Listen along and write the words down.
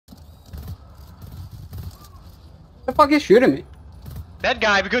The fuck is shooting me? That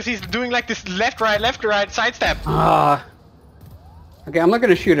guy, because he's doing like this left, right sidestep. Ah. Okay, I'm not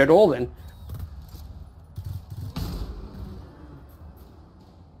gonna shoot at all then.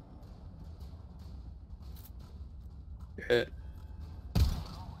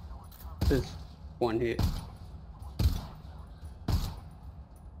 There's one here.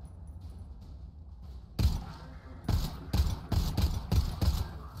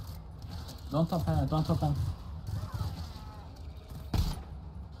 Don't top him, don't top him.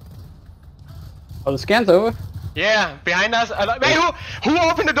 Oh, the scan's over. Yeah, behind us. Hey, who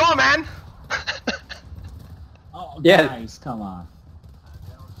opened the door, man? Oh, Yeah. guys, come on.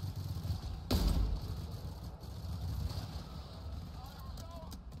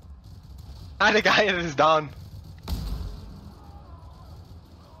 Ah, the guy is down.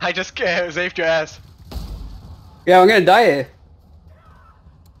 I just saved your ass. Yeah, I'm gonna die here.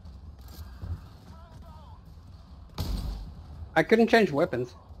 I couldn't change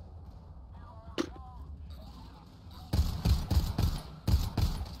weapons.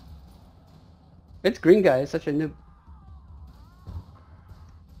 It's green guy, it's such a noob.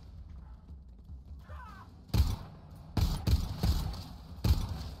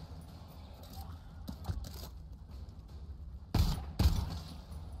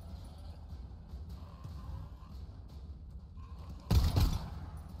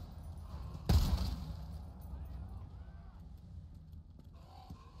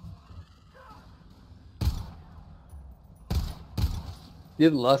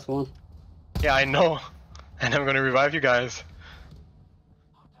 You're the last one. Yeah, I know. And I'm gonna revive you guys.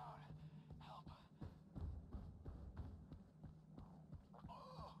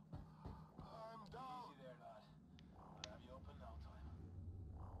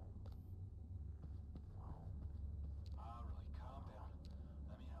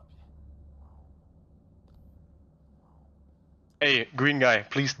 Hey, green guy,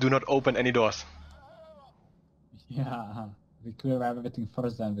 please do not open any doors. Yeah, we clear everything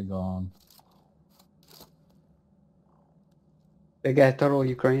first, then we go on. The guy total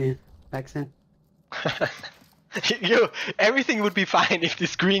Ukrainian accent. Everything would be fine if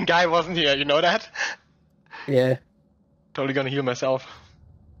this green guy wasn't here, you know that? Yeah, Totally gonna heal myself.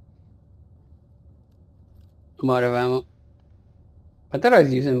 I'm out of ammo. I thought I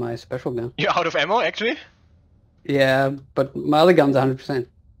was using my special gun. You're out of ammo, actually? Yeah, but my other gun's 100%.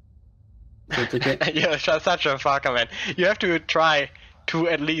 So it's okay. You're such a fucker, man. You have to try to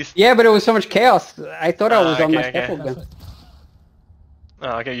at least... Yeah, but it was so much chaos. I thought I was on my okay. special That's gun. it.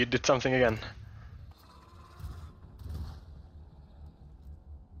 Oh, okay, you did something again.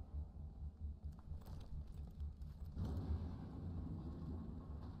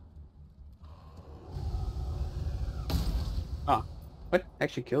 Oh, what?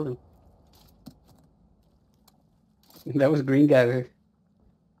 Actually killed him. That was green guy.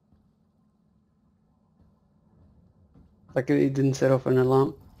 Like he didn't set off an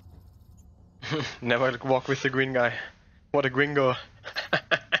alarm. Never walk with the green guy. What a gringo.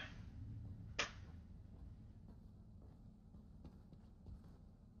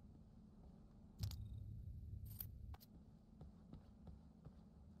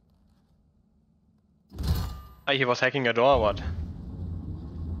 Ah, he was hacking a door or what?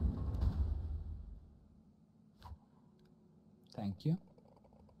 Thank you.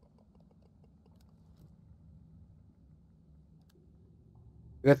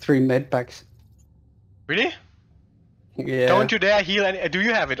 We got 3 med packs. Really? Yeah. Don't you dare heal any... Do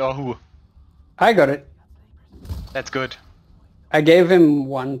you have it or who? I got it. That's good. I gave him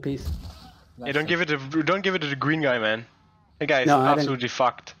 1 piece. Hey, don't give it to the green guy, man. The guy is No, I didn't. absolutely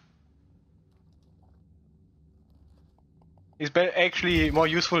fucked. He's actually more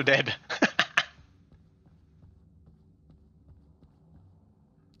useful dead.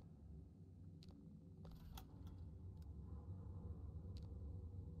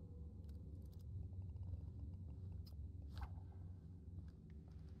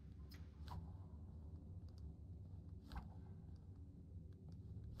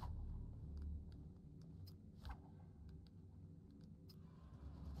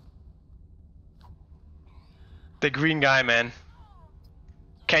 The green guy, man.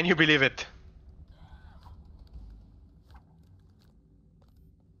 Can you believe it?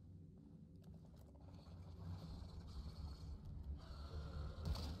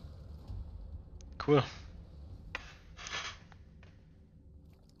 Cool.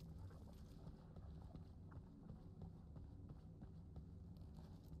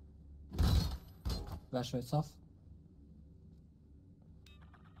 Flashlights off.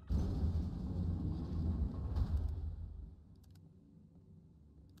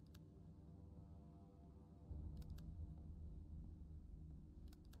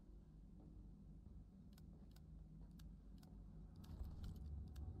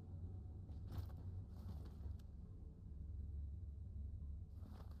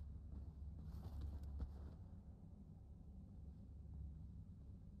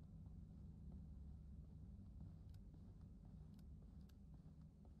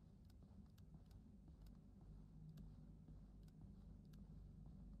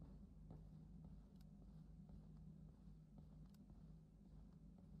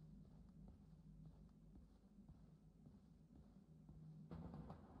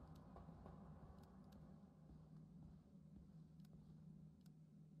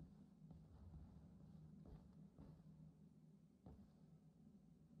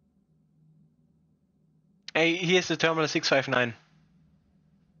 Hey, here's the terminal 659.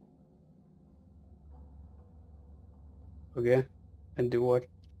 Okay. And do what?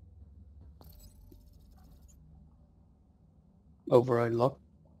 Override lock.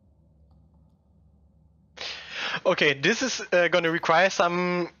 Okay, this is gonna require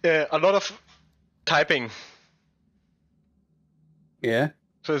a lot of typing. Yeah.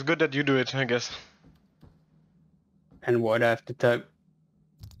 So it's good that you do it, I guess. And what I have to type?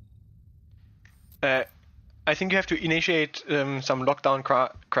 I think you have to initiate some lockdown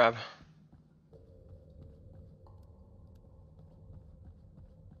crap.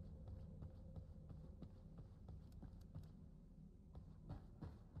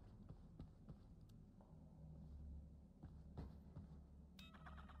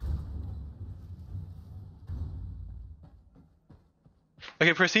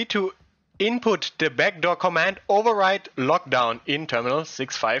 Okay, proceed to input the backdoor command override lockdown in terminal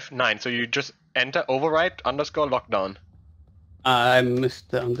 659. So you just enter override underscore lockdown. I missed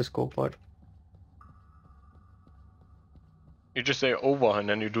the underscore part. You just say over and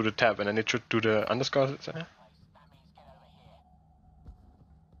then you do the tab and then it should do the underscore.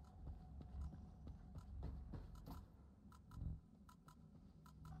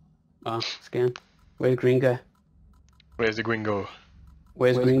 Ah, scan. Where's green guy? Where's the green go?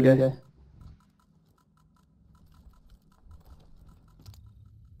 Where's green guy?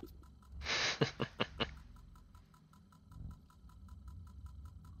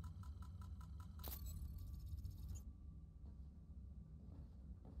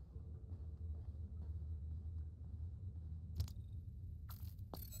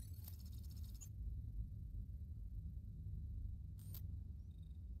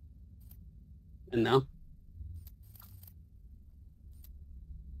 And now?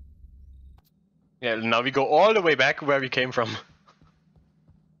 Yeah, now we go all the way back where we came from.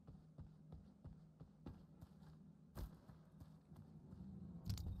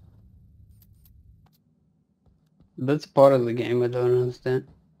 That's part of the game I don't understand.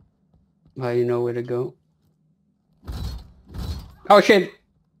 How you know where to go. Oh shit!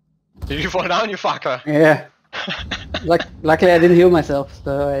 Did you fall down, you fucker? Yeah. Luckily I didn't heal myself,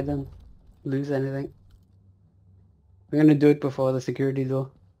 so I didn't lose anything. I'm gonna do it before the security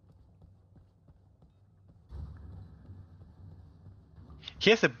door.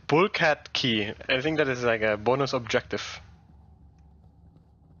 Here's a bulkhead key. I think that is like a bonus objective.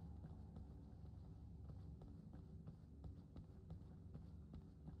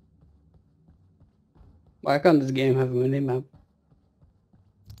 Why can't this game have a minimap?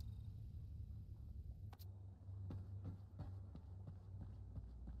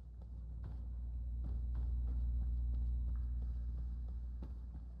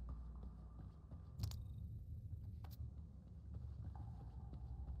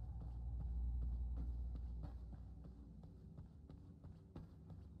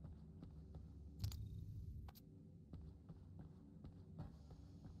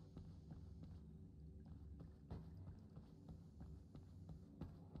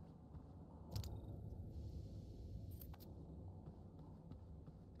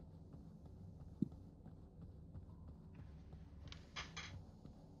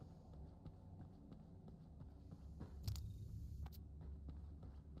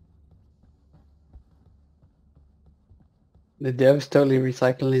 The dev's totally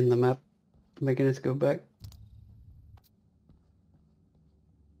recycling the map, making us go back.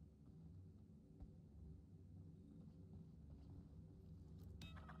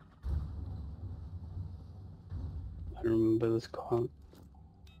 I don't remember this call.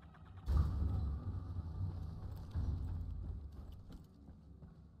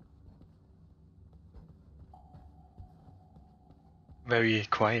 Very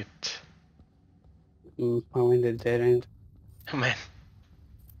quiet. Probably the dead end. Man.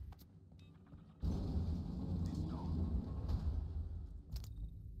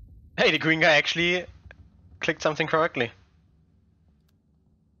 Hey, the green guy actually clicked something correctly.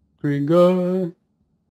 Green guy!